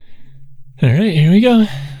All right, here we go.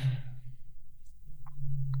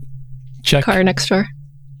 Check. Car next door.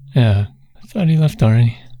 Yeah, I thought he left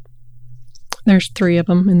already. There's 3 of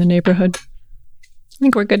them in the neighborhood. I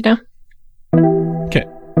think we're good now. Okay.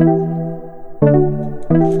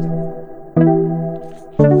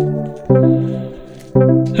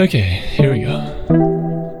 Okay, here we go.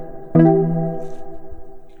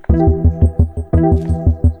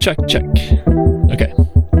 Check, check. Okay.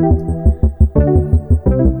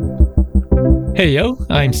 Hey yo,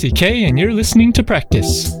 I'm CK and you're listening to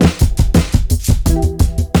Practice.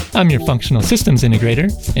 I'm your functional systems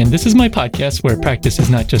integrator, and this is my podcast where practice is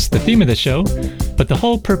not just the theme of the show, but the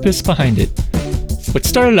whole purpose behind it. What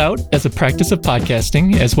started out as a practice of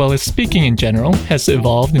podcasting, as well as speaking in general, has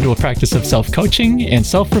evolved into a practice of self-coaching and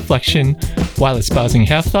self-reflection while espousing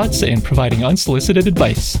half-thoughts and providing unsolicited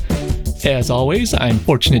advice. As always, I'm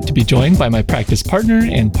fortunate to be joined by my practice partner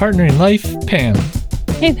and partner in life, Pam.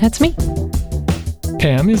 Hey, that's me.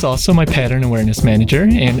 Pam is also my pattern awareness manager,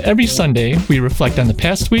 and every Sunday we reflect on the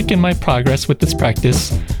past week and my progress with this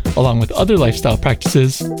practice, along with other lifestyle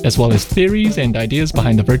practices, as well as theories and ideas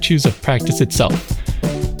behind the virtues of practice itself.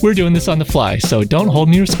 We're doing this on the fly, so don't hold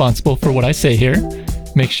me responsible for what I say here.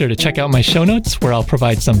 Make sure to check out my show notes where I'll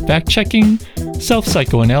provide some fact-checking,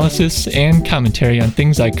 self-psychoanalysis, and commentary on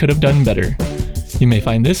things I could have done better. You may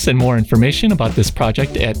find this and more information about this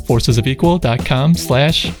project at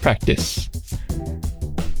forcesofequal.com/practice.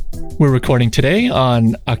 We're recording today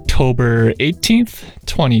on October 18th,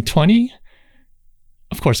 2020.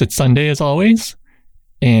 Of course, it's Sunday as always,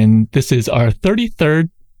 and this is our 33rd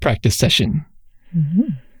practice session. Mm-hmm.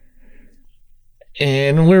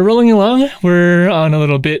 And we're rolling along. We're on a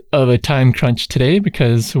little bit of a time crunch today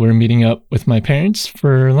because we're meeting up with my parents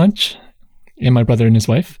for lunch and my brother and his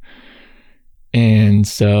wife. And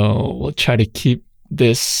so we'll try to keep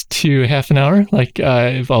this to half an hour like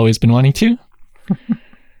I've always been wanting to.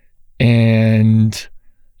 And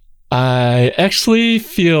I actually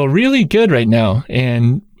feel really good right now.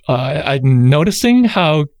 And I'm noticing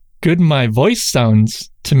how good my voice sounds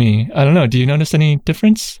to me. I don't know. Do you notice any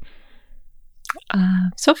difference?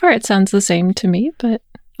 So far it sounds the same to me, but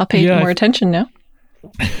I'll pay more attention now.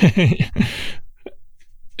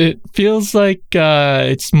 It feels like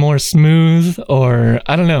it's more smooth, or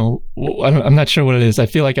I don't know. I'm not sure what it is. I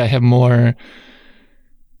feel like I have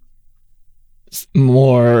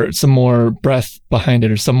some more breath behind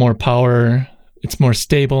it, or some more power. It's more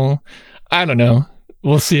stable. I don't know.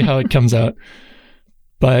 We'll see how it comes out.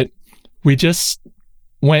 But we just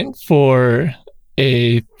went for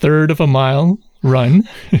a third of a mile run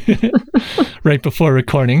right before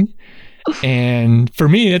recording. And for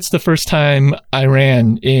me, it's the first time I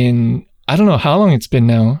ran in, I don't know how long it's been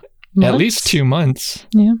now. At least 2 months.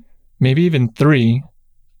 Yeah. Maybe even 3.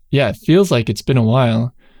 Yeah, it feels like it's been a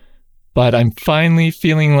while. But I'm finally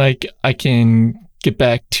feeling like I can get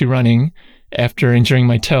back to running after injuring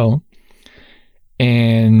my toe.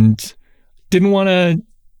 And didn't want to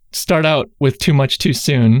start out with too much too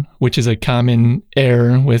soon, which is a common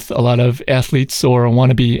error with a lot of athletes or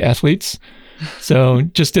wannabe athletes. So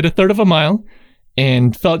just did a third of a mile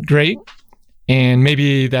and felt great. And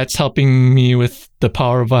maybe that's helping me with the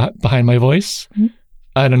power behind my voice. Mm-hmm.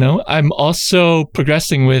 I don't know. I'm also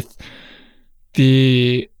progressing with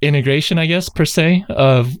the integration, I guess, per se,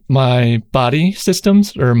 of my body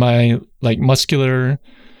systems, or my muscular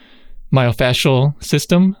myofascial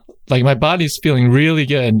system. Like, my body's feeling really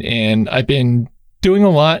good, and I've been doing a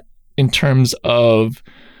lot in terms of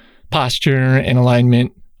posture and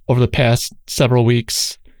alignment over the past several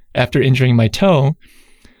weeks after injuring my toe,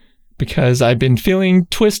 because I've been feeling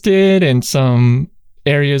twisted and some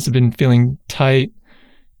areas have been feeling tight,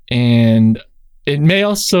 and it may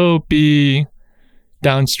also be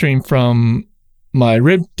downstream from my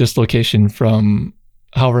rib dislocation from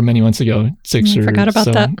however many months ago, 6 or so. Forgot about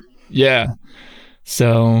that. Yeah.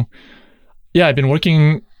 So, yeah, I've been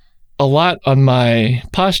working a lot on my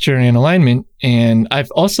posture and alignment, and I've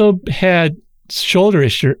also had shoulder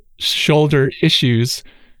issues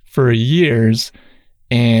for years,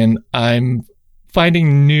 and I'm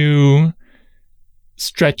finding new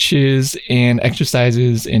stretches and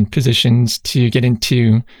exercises and positions to get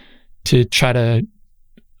into to try to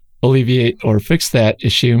alleviate or fix that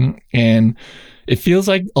issue. And it feels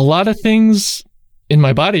like a lot of things in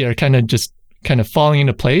my body are kind of falling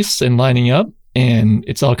into place and lining up, and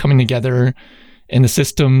it's all coming together, and the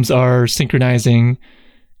systems are synchronizing,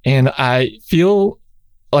 and I feel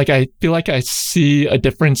like I see a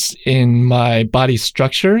difference in my body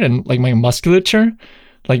structure and like my musculature.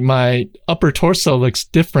 Like, my upper torso looks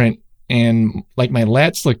different, and like my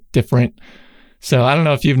lats look different. So I don't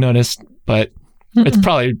know if you've noticed, but It's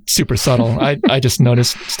probably super subtle. I just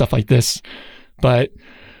noticed stuff like this. But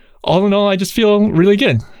all in all, I just feel really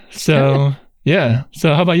good. So, yeah.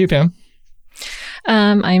 So how about you, Pam?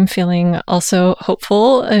 I'm feeling also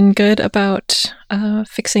hopeful and good about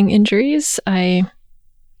fixing injuries. I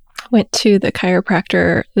went to the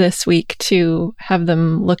chiropractor this week to have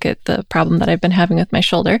them look at the problem that I've been having with my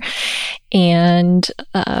shoulder. And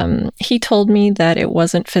he told me that it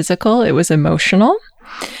wasn't physical, it was emotional,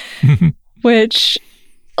 which,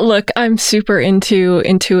 look, I'm super into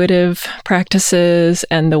intuitive practices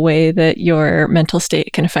and the way that your mental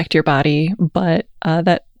state can affect your body. But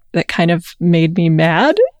that kind of made me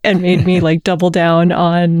mad and made me like double down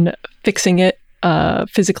on fixing it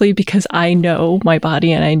physically, because I know my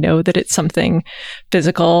body and I know that it's something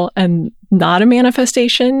physical and not a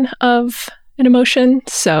manifestation of an emotion.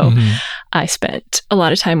 So I spent a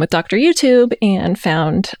lot of time with Dr. YouTube and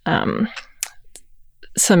found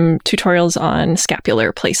some tutorials on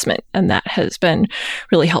scapular placement. And that has been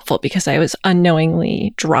really helpful because I was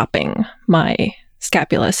unknowingly dropping my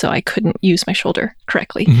scapula, so I couldn't use my shoulder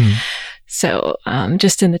correctly. So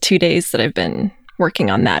just in the 2 days that I've been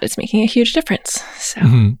working on that, it's making a huge difference. So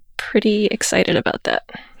pretty excited about that.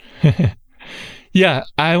 Yeah,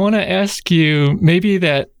 I want to ask you, maybe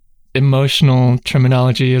that emotional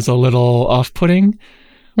terminology is a little off-putting.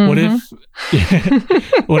 What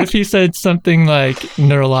if he said something like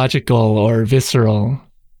neurological or visceral?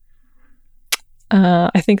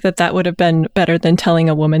 I think that would have been better than telling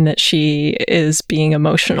a woman that she is being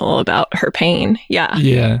emotional about her pain.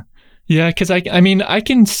 Yeah. Yeah, because I mean, I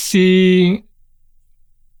can see.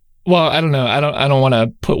 Well, I don't know. I don't want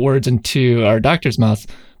to put words into our doctor's mouth,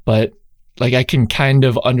 but like I can kind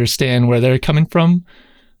of understand where they're coming from.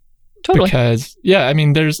 Totally. Because I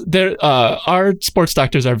mean, our sports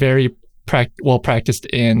doctors are very well practiced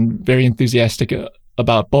and very enthusiastic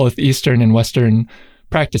about both Eastern and Western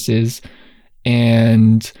practices,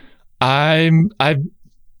 and I've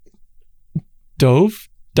dove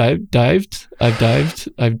into.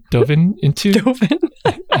 I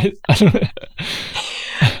don't know.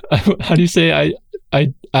 How do you say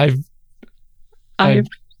I've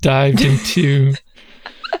dived into.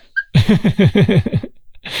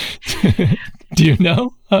 Do you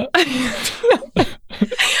know?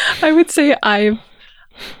 I would say I've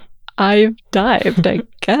dived, I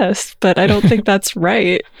guess, but I don't think that's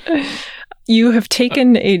right. You have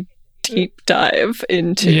taken a deep dive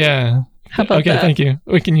into. Yeah. How about that? Okay, thank you.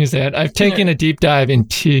 We can use that. I've taken a deep dive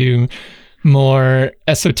into more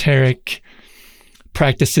esoteric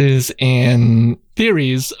practices and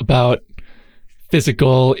theories about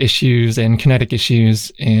physical issues and kinetic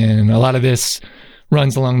issues, and a lot of this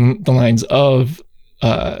runs along the lines of,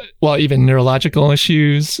 even neurological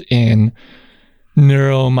issues and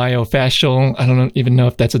neuromyofascial. I don't even know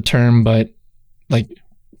if that's a term, but like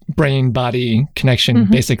brain-body connection,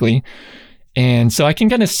 basically. And so I can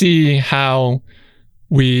kind of see how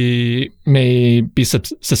we may be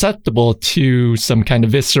susceptible to some kind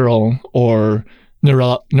of visceral or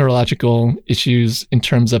neurological issues in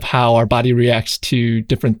terms of how our body reacts to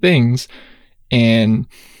different things. And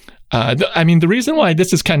the reason why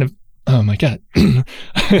this is kind of, oh my God. Maybe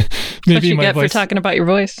what you get voice for talking about your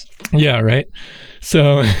voice. Yeah, right.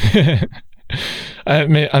 So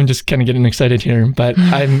I'm just kind of getting excited here, but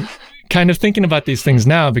I'm kind of thinking about these things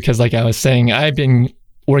now because, like I was saying, I've been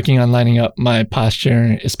working on lining up my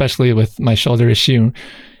posture, especially with my shoulder issue.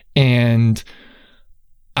 And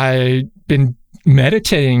I've been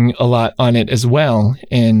meditating a lot on it as well,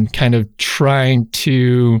 and kind of trying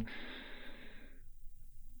to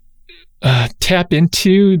tap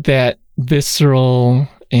into that visceral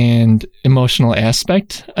and emotional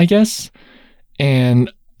aspect, I guess.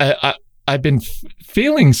 And I've been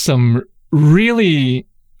feeling some really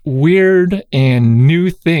weird and new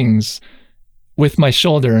things with my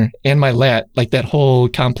shoulder and my lat, like that whole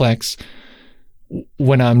complex,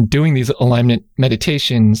 when I'm doing these alignment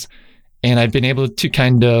meditations. And I've been able to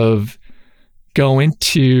kind of go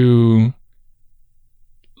into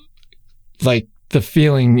like the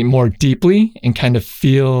feeling more deeply and kind of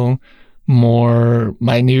feel more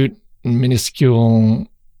minute, minuscule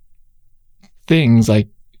things like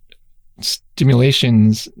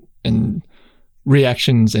stimulations and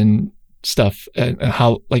reactions and stuff, and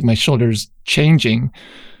how like my shoulder's changing.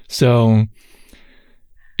 So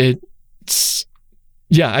it's,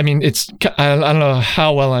 I don't know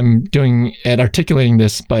how well I'm doing at articulating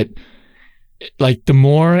this, but like the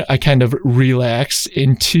more I kind of relax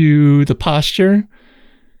into the posture,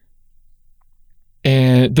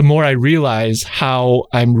 and the more I realize how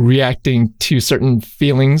I'm reacting to certain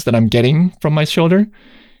feelings that I'm getting from my shoulder.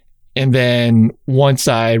 And then once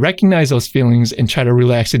I recognize those feelings and try to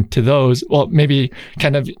relax into those, well, maybe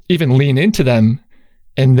kind of even lean into them.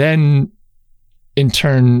 And then in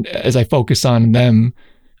turn, as I focus on them,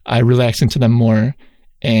 I relax into them more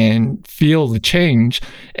and feel the change.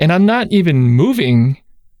 And I'm not even moving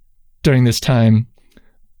during this time,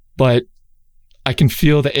 but I can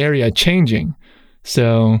feel the area changing.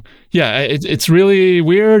 So yeah, it's really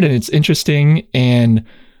weird and it's interesting. And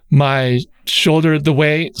my shoulder,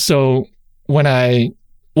 so what I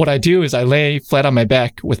do is I lay flat on my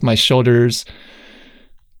back with my shoulders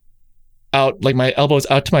out, like my elbows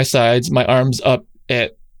out to my sides, my arms up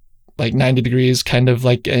at like 90 degrees, kind of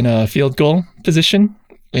like in a field goal position.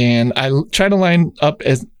 And I try to line up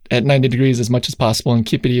at 90 degrees as much as possible and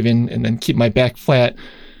keep it even, and then keep my back flat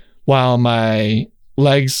while my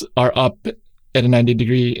legs are up at a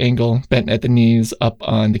 90-degree angle, bent at the knees, up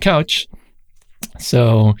on the couch.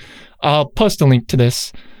 So I'll post a link to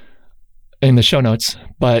this in the show notes,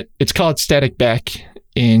 but it's called static back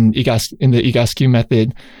in the Egoscue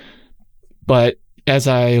method. But as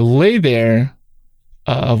I lay there,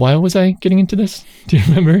 why was I getting into this? Do you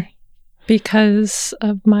remember? Because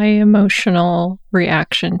of my emotional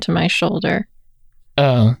reaction to my shoulder.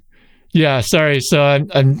 Oh, yeah, sorry. So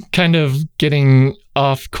I'm kind of getting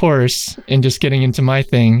off course and just getting into my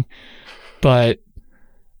thing. But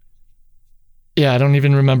yeah, I don't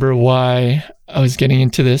even remember why I was getting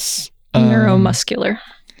into this. Neuromuscular.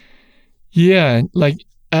 Yeah, like,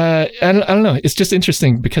 I don't know. It's just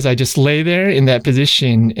interesting because I just lay there in that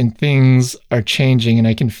position and things are changing and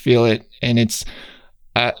I can feel it. And it's,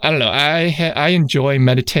 I don't know. I enjoy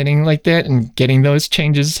meditating like that and getting those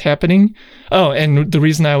changes happening. Oh, and the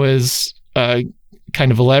reason I was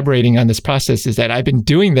kind of elaborating on this process is that I've been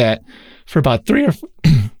doing that for about 3 or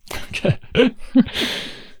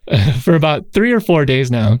 4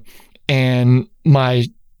 days now, and my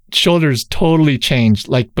shoulders totally changed.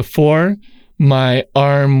 Like before, my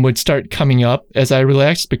arm would start coming up as I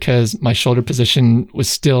relaxed because my shoulder position was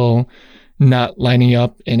still not lining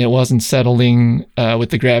up and it wasn't settling with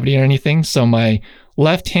the gravity or anything. So my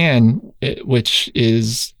left hand, which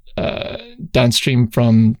is downstream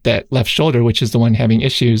from that left shoulder, which is the one having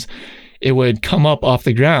issues, it would come up off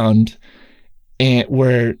the ground, and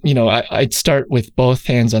where, I'd start with both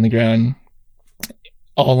hands on the ground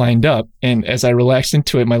all lined up. And as I relaxed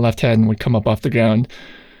into it, my left hand would come up off the ground.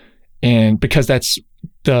 And because that's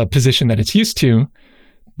the position that it's used to.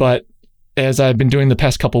 But as I've been doing the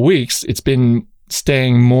past couple weeks, it's been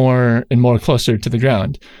staying more and more closer to the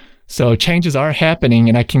ground. So changes are happening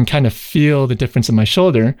and I can kind of feel the difference in my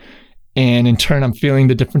shoulder. And in turn, I'm feeling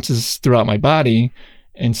the differences throughout my body.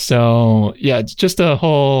 And so, yeah, it's just a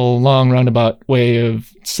whole long roundabout way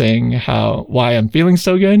of saying why I'm feeling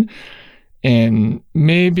so good, and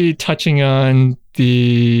maybe touching on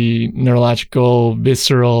the neurological,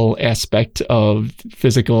 visceral aspect of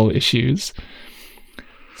physical issues.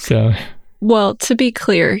 So, well, to be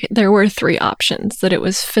clear, there were 3 options, that it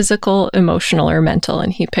was physical, emotional, or mental,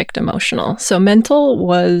 and he picked emotional. So mental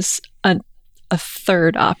was a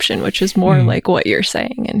third option, which is more like what you're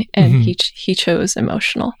saying, and he chose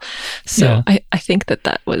emotional. So yeah. I think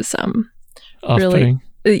that was really,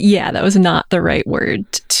 that was not the right word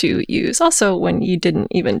to use. Also, when you didn't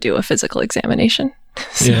even do a physical examination.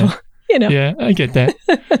 So, Yeah, I get that.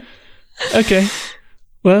 Okay.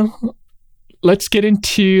 Well, let's get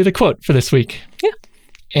into the quote for this week. Yeah.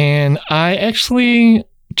 And I actually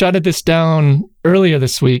jotted this down earlier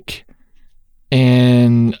this week.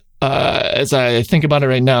 And as I think about it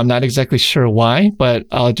right now, I'm not exactly sure why, but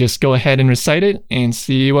I'll just go ahead and recite it and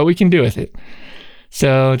see what we can do with it.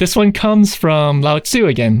 So this one comes from Lao Tzu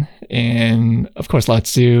again. And of course, Lao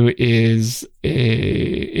Tzu is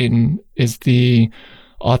the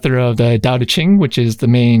author of the Tao Te Ching, which is the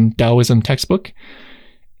main Taoism textbook.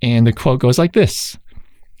 And the quote goes like this: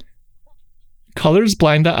 "Colors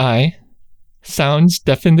blind the eye, sounds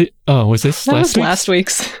deafen the..." Oh, was this last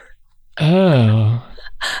week's? Oh,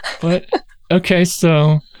 but okay,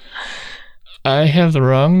 so I have the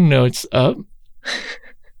wrong notes up.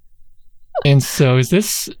 And so is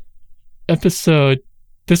this episode,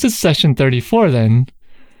 this is session 34 then.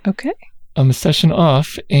 Okay. I'm a session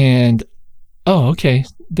off, and oh, okay,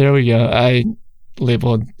 there we go. I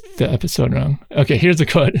labeled the episode wrong. Okay, here's the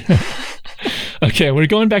quote. Okay, we're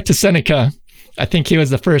going back to Seneca. I think he was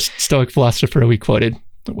the first Stoic philosopher we quoted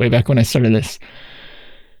way back when I started this.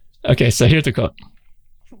 Okay, so here's the quote.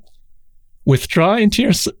 "Withdraw into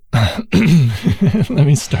your..." Let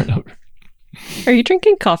me start over. Are you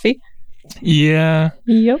drinking coffee? Yeah.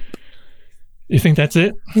 Yep. You think that's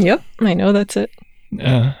it? Yep, I know that's it.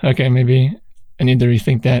 Okay, maybe I need to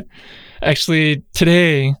rethink that. Actually,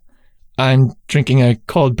 today I'm drinking a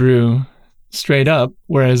cold brew straight up,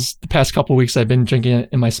 whereas the past couple weeks I've been drinking it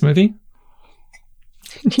in my smoothie.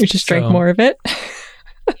 You just drank more of it?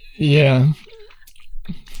 Yeah.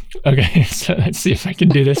 Okay, so let's see if I can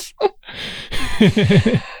do this.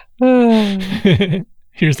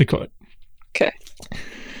 Here's the quote. Okay.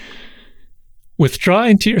 Withdraw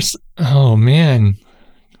into your... Oh, man.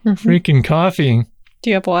 Freaking coffee. Do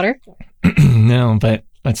you have water? No, but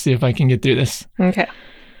let's see if I can get through this. Okay.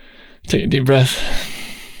 Take a deep breath.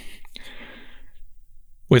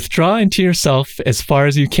 Withdraw into yourself as far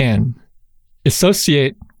as you can.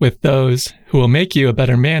 Associate with those who will make you a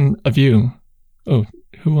better man of you. Oh,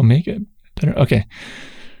 who will make it better? Okay.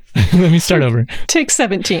 Let me start over. Take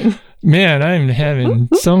 17. Man, I'm having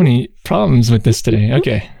so many problems with this today.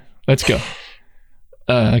 Okay, let's go.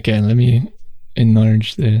 Okay, let me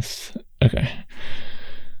enlarge this.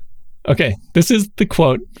 Okay, this is the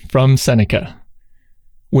quote from Seneca.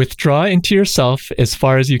 Withdraw into yourself as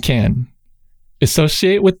far as you can.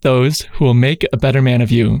 Associate with those who will make a better man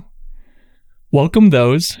of you. Welcome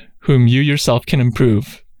those whom you yourself can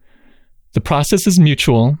improve. The process is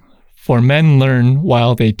mutual, for men learn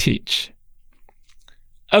while they teach.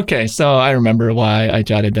 Okay, so I remember why I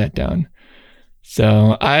jotted that down.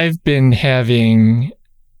 So I've been having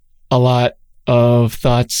a lot of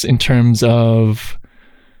thoughts in terms of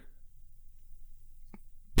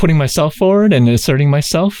putting myself forward and asserting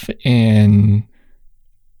myself and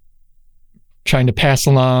trying to pass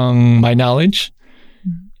along my knowledge.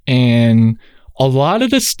 And a lot of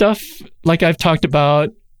the stuff, like I've talked about,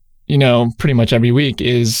 pretty much every week,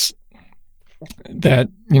 is that,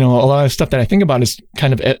 a lot of stuff that I think about is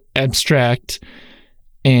kind of abstract,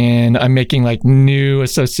 and I'm making like new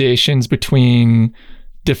associations between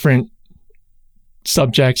different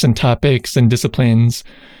subjects and topics and disciplines.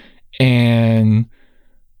 And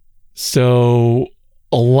so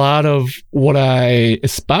a lot of what I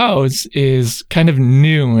espouse is kind of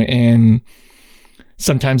new, and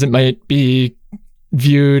sometimes it might be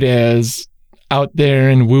viewed as out there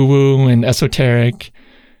and woo-woo and esoteric,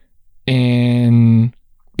 and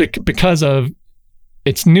because of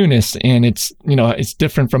its newness, and it's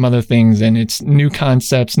different from other things, and it's new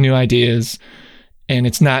concepts, new ideas, and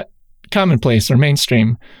it's not commonplace or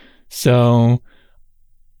mainstream. So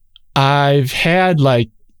I've had like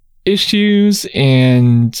issues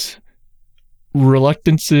and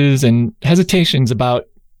reluctances and hesitations about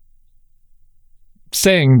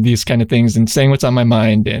saying these kind of things and saying what's on my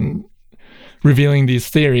mind and revealing these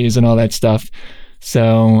theories and all that stuff.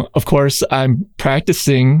 So, of course, I'm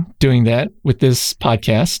practicing doing that with this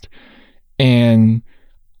podcast, and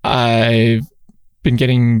I've been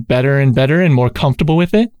getting better and better and more comfortable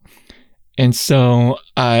with it. And so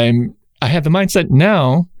I have the mindset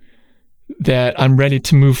now that I'm ready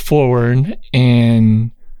to move forward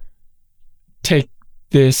and take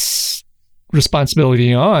this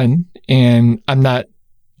responsibility on, and I'm not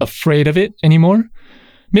afraid of it anymore.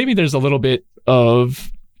 Maybe there's a little bit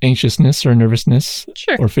of anxiousness or nervousness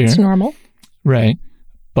or fear. It's normal. Right.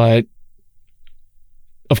 But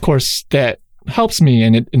of course that helps me,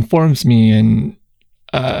 and it informs me, and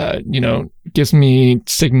gives me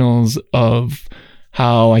signals of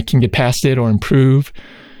how I can get past it or improve.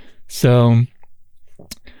 So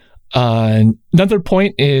another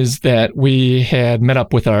point is that we had met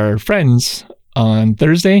up with our friends on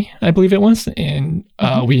Thursday, I believe it was, and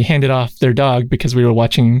we handed off their dog because we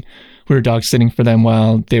were dog sitting for them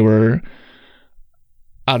while they were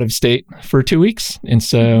out of state for 2 weeks. And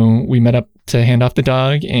so we met up to hand off the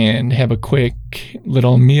dog and have a quick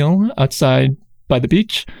little meal outside by the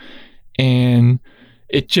beach. And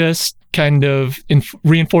it just kind of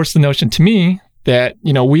reinforced the notion to me that,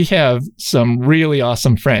 we have some really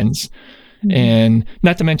awesome friends. Mm-hmm. And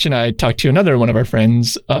not to mention, I talked to another one of our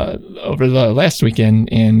friends over the last weekend,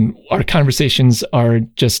 and our conversations are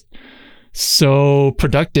just so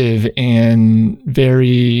productive and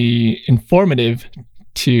very informative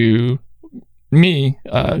to me,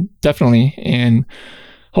 definitely, and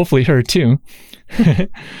hopefully her too.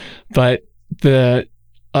 But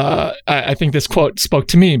I think this quote spoke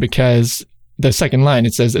to me because the second line,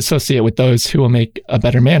 it says, associate with those who will make a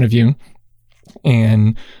better man of you.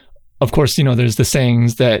 And of course, there's the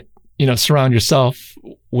sayings that, surround yourself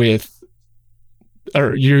with,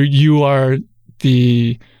 or you are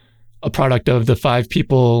a product of the five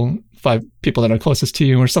people that are closest to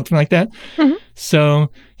you, or something like that. Mm-hmm.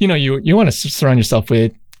 So, you want to surround yourself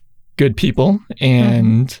with good people,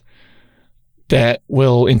 and that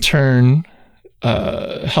will in turn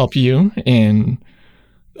help you. And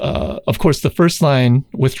of course, the first line,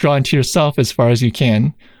 withdraw into yourself as far as you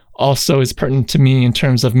can, also is pertinent to me in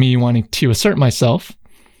terms of me wanting to assert myself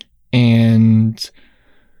and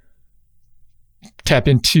tap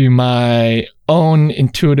into my own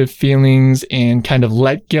intuitive feelings and kind of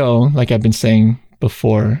let go, like I've been saying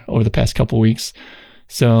before over the past couple weeks.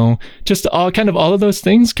 So just all of those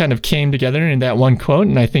things kind of came together in that one quote,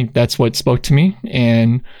 and I think that's what spoke to me.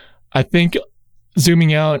 And I think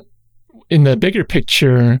zooming out in the bigger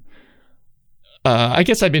picture, I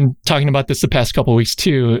guess I've been talking about this the past couple of weeks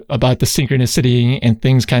too, about the synchronicity and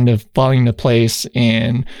things kind of falling into place,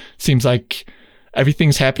 and seems like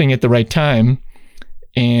everything's happening at the right time.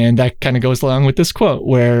 And that kind of goes along with this quote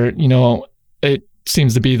where, it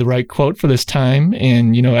seems to be the right quote for this time.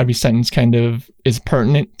 And, every sentence kind of is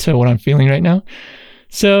pertinent to what I'm feeling right now.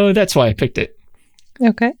 So that's why I picked it.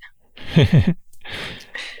 Okay.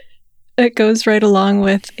 It goes right along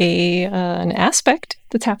with an aspect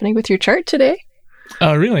that's happening with your chart today.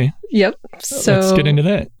 Oh, really? Yep. So let's get into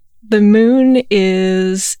that. The moon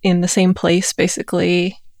is in the same place,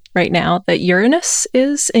 basically, right now that Uranus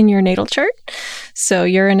is in your natal chart. So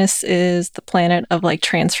Uranus is the planet of like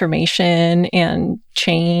transformation and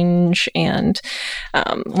change, and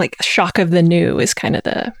like shock of the new is kind of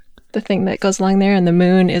the thing that goes along there. And the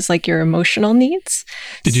moon is like your emotional needs.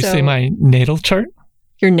 Did you say my natal chart?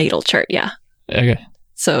 Your natal chart, yeah. Okay.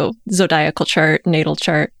 So zodiacal chart, natal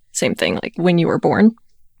chart, same thing, like when you were born.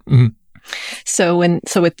 Mm-hmm. So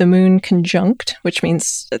with the moon conjunct, which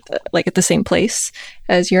means like at the same place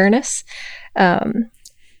as Uranus,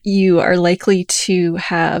 you are likely to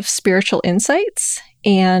have spiritual insights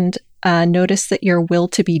and notice that your will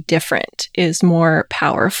to be different is more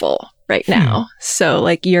powerful right now. So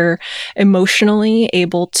like you're emotionally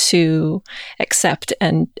able to accept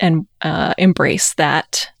and embrace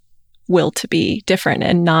that will to be different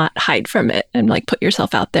and not hide from it and like put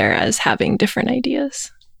yourself out there as having different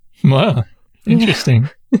ideas. Wow. Interesting.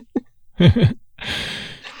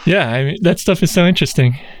 Yeah, I mean, that stuff is so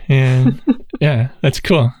interesting. And yeah, that's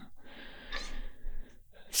cool.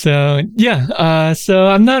 So yeah, so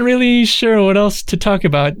I'm not really sure what else to talk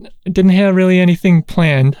about. I didn't have really anything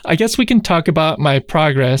planned. I guess we can talk about my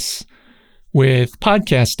progress with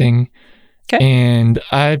podcasting. Okay. And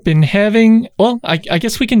I've been having, I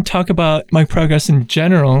guess we can talk about my progress in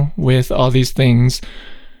general with all these things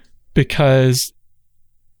because,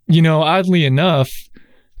 oddly enough,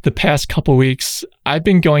 the past couple weeks, I've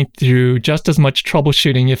been going through just as much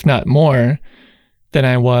troubleshooting, if not more, than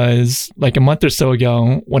I was like a month or so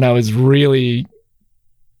ago when I was really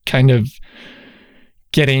kind of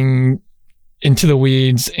getting into the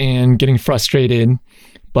weeds and getting frustrated.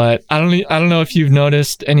 But I don't know if you've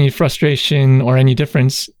noticed any frustration or any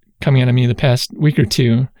difference coming out of me the past week or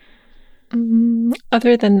two.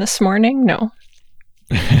 Other than this morning, no.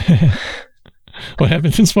 What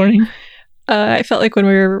happened this morning? I felt like when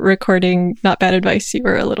we were recording Not Bad Advice, you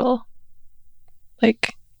were a little,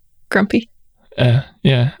 like, grumpy.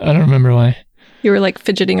 Yeah, I don't remember why. You were, like,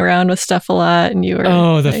 fidgeting around with stuff a lot, and you were...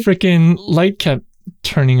 Oh, the freaking light kept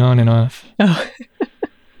turning on and off. Oh.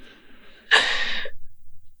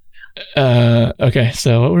 Okay,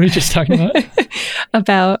 so what were we just talking about?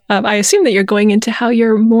 About, I assume that you're going into how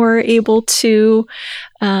you're more able to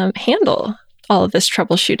handle all of this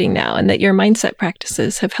troubleshooting now, and that your mindset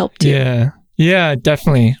practices have helped you. Yeah,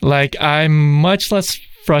 definitely. Like, I'm much less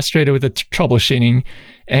frustrated with the troubleshooting,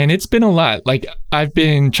 and it's been a lot. Like, I've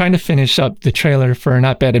been trying to finish up the trailer for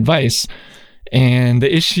Not Bad Advice, and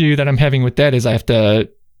the issue that I'm having with that is I have to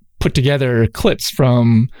put together clips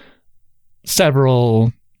from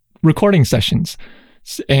several recording sessions.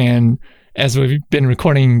 And as we've been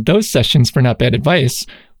recording those sessions for Not Bad Advice,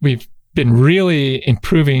 we've been really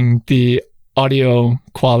improving the audio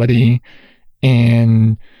quality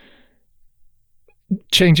and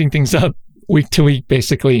changing things up week to week,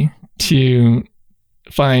 basically, to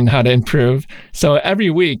find how to improve. So every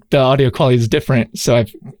week the audio quality is different. So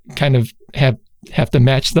I've kind of have to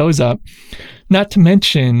match those up. Not to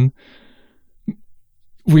mention,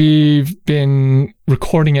 we've been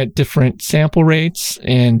recording at different sample rates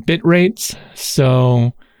and bit rates.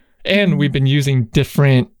 So, and we've been using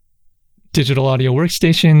different digital audio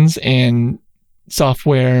workstations and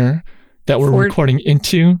software that we're recording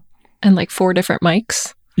into. And like 4 different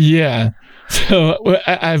mics. Yeah. So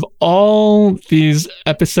I have all these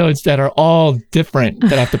episodes that are all different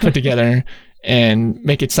that I have to put together and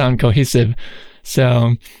make it sound cohesive.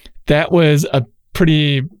 So that was a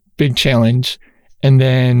pretty big challenge. And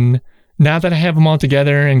then now that I have them all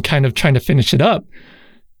together and kind of trying to finish it up,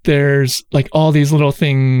 there's like all these little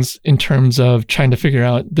things in terms of trying to figure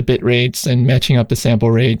out the bit rates and matching up the sample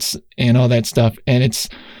rates and all that stuff. And it's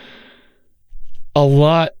a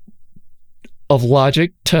lot of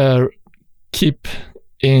logic to keep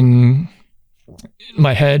in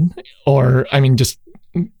my head, or I mean, just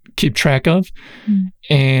keep track of.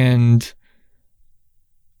 And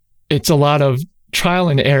it's a lot of trial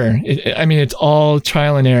and error. It's all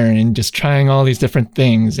trial and error and just trying all these different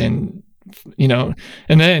things. And, and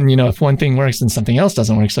then, if one thing works and something else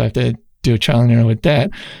doesn't work, so I have to do a trial and error with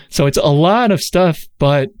that. So it's a lot of stuff,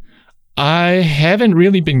 but I haven't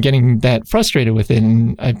really been getting that frustrated with it.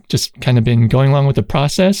 And I've just kind of been going along with the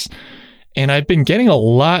process. And I've been getting a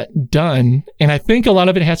lot done. And I think a lot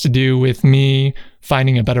of it has to do with me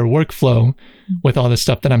finding a better workflow with all the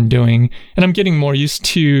stuff that I'm doing. And I'm getting more used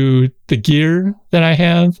to the gear that I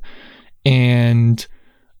have. And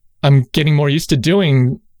I'm getting more used to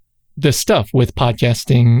doing this stuff with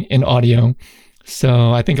podcasting and audio.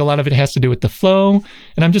 So I think a lot of it has to do with the flow.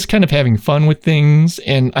 And I'm just kind of having fun with things.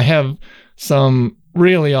 And I have some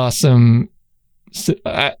really awesome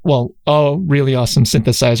really awesome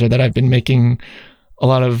synthesizer that I've been making a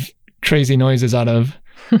lot of crazy noises out of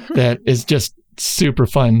that is just super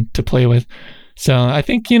fun to play with. So I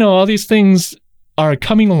think, all these things are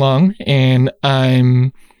coming along and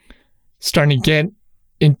I'm starting to get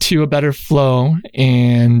into a better flow.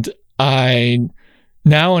 And I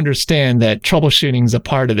now understand that troubleshooting is a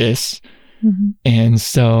part of this. And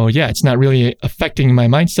so, it's not really affecting my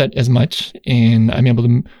mindset as much. And I'm able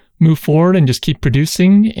to move forward and just keep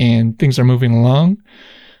producing, and things are moving along.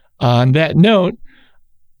 On that note,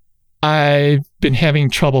 I've been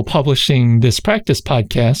having trouble publishing this practice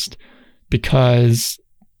podcast because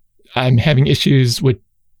I'm having issues with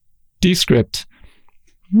Descript,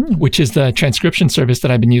 which is the transcription service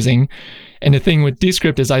that I've been using. And the thing with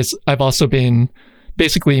Descript is I've also been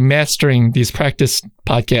basically mastering these practice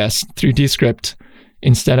podcasts through Descript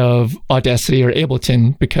instead of Audacity or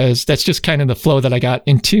Ableton, because that's just kind of the flow that I got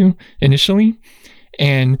into initially.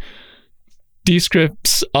 And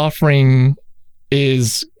Descript's offering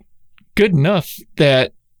is good enough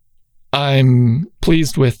that I'm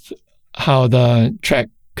pleased with how the track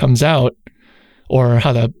comes out, or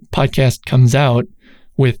how the podcast comes out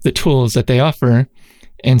with the tools that they offer.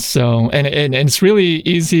 And so, and it's really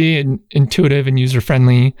easy and intuitive and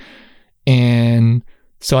user-friendly. And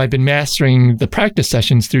so I've been mastering the practice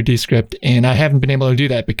sessions through Descript, and I haven't been able to do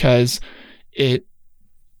that because it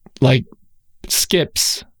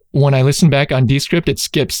skips. When I listen back on Descript, it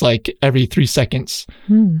skips every 3 seconds.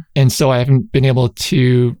 And so I haven't been able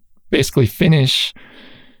to basically finish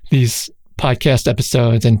these podcast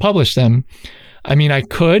episodes and publish them. I mean, I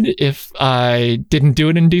could if I didn't do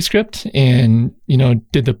it in Descript and,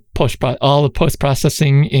 did all the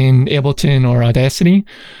post-processing in Ableton or Audacity.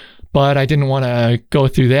 But I didn't want to go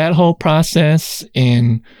through that whole process,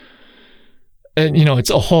 and it's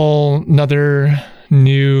a whole nother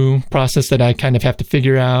new process that I kind of have to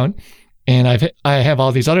figure out. And I have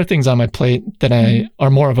all these other things on my plate that are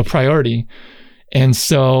more of a priority. And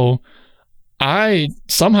so I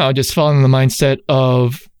somehow just fell in the mindset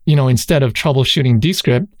of, instead of troubleshooting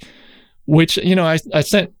Descript, which, I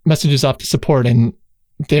sent messages off to support and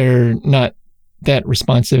they're not that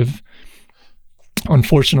responsive,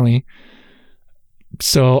 unfortunately.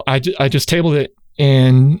 So I just tabled it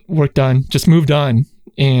and moved on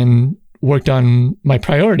and worked on my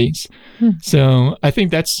priorities. So I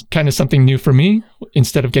think that's kind of something new for me,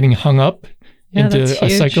 instead of getting hung up into a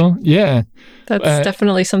cycle. Yeah. That's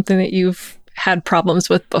definitely something that you've had problems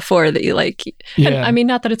with before, that you like. And I mean,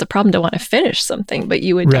 not that it's a problem to want to finish something, but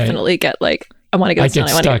you would definitely get I want to get this done.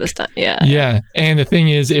 I want to get this done. Yeah. Yeah. And the thing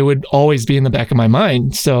is, it would always be in the back of my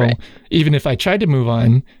mind. So even if I tried to move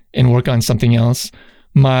on and work on something else,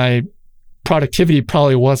 my productivity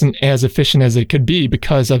probably wasn't as efficient as it could be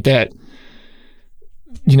because of that,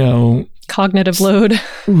 cognitive load.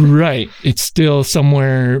 Right. It's still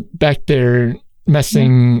somewhere back there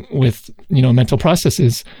messing with, mental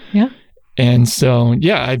processes. Yeah. And so,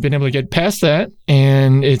 I've been able to get past that,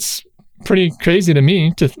 and it's pretty crazy to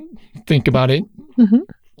me to think about it.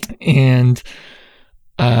 And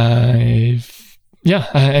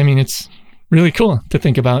it's really cool to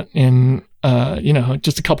think about. And,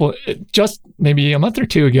 just maybe a month or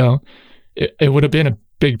two ago, it would have been a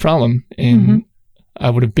big problem, and I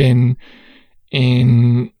would have been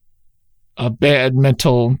in a bad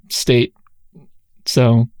mental state.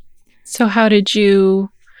 So how did you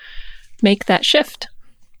make that shift?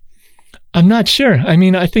 I'm not sure. I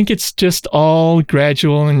mean, I think it's just all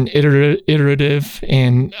gradual and iterative,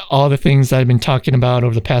 and all the things that I've been talking about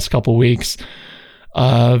over the past couple of weeks.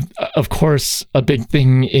 Of course, a big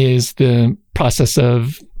thing is the process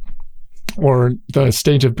or the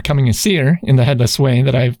stage of becoming a seer in the Headless Way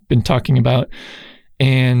that I've been talking about.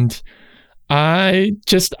 And I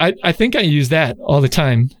think I use that all the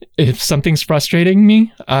time. If something's frustrating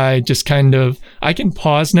me, I can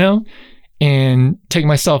pause now and take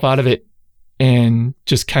myself out of it and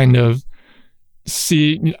just kind of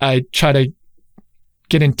I try to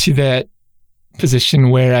get into that position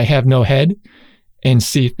where I have no head and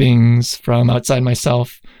see things from outside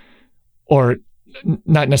myself, or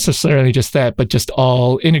not necessarily just that, but just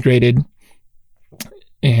all integrated,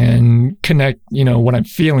 and connect, what I'm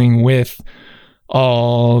feeling with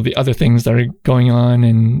all the other things that are going on,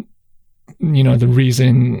 and, the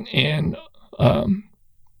reason, and,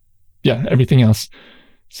 everything else.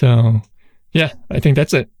 So, yeah, I think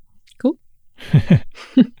that's it. Cool.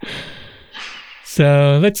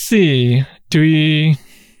 So let's see. Do we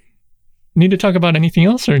need to talk about anything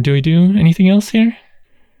else, or do we do anything else here?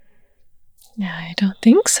 I don't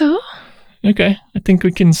think so. Okay. I think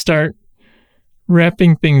we can start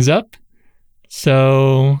wrapping things up.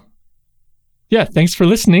 So, yeah, thanks for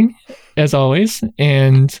listening, as always.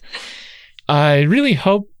 And I really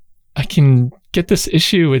hope I can get this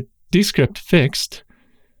issue with Descript fixed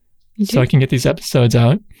so I can get these episodes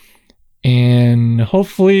out. And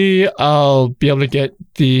hopefully I'll be able to get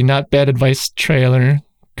the Not Bad Advice trailer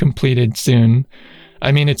completed soon.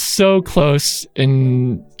 I mean, it's so close,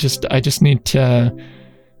 and I just need to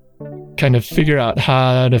kind of figure out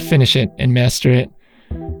how to finish it and master it.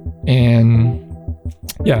 And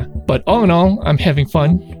yeah, but all in all, I'm having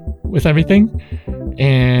fun with everything,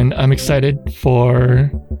 and I'm excited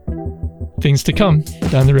for things to come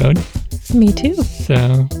down the road. Me too.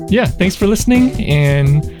 So yeah, thanks for listening,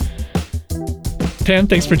 and Pam,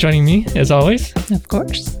 thanks for joining me, as always. Of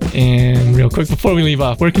course. And real quick, before we leave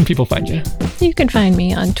off, where can people find you? You can find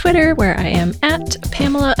me on Twitter, where I am at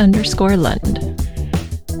Pamela_Lund.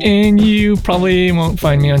 And you probably won't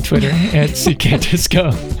find me on Twitter at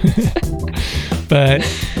CKDisco. But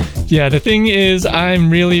yeah, the thing is,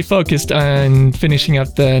 I'm really focused on finishing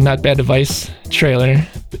up the Not Bad Advice trailer.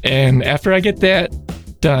 And after I get that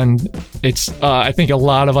done, I think a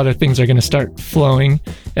lot of other things are going to start flowing,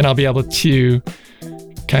 and I'll be able to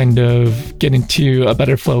kind of get into a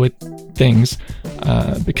better flow with things,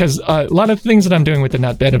 because a lot of things that I'm doing with the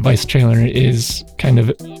Not Bad Advice trailer is kind of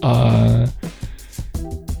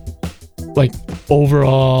like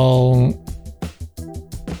overall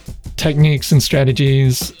techniques and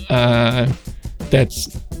strategies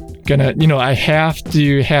that's gonna, I have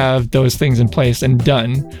to have those things in place and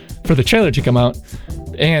done for the trailer to come out,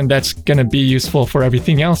 and that's gonna be useful for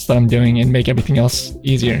everything else that I'm doing and make everything else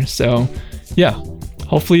easier. So yeah,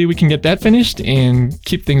 hopefully we can get that finished and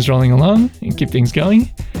keep things rolling along and keep things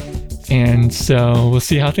going. And so we'll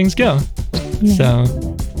see how things go. Yeah.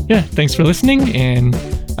 So yeah, thanks for listening, and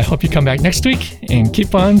I hope you come back next week and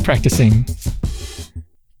keep on practicing.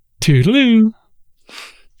 Toodaloo!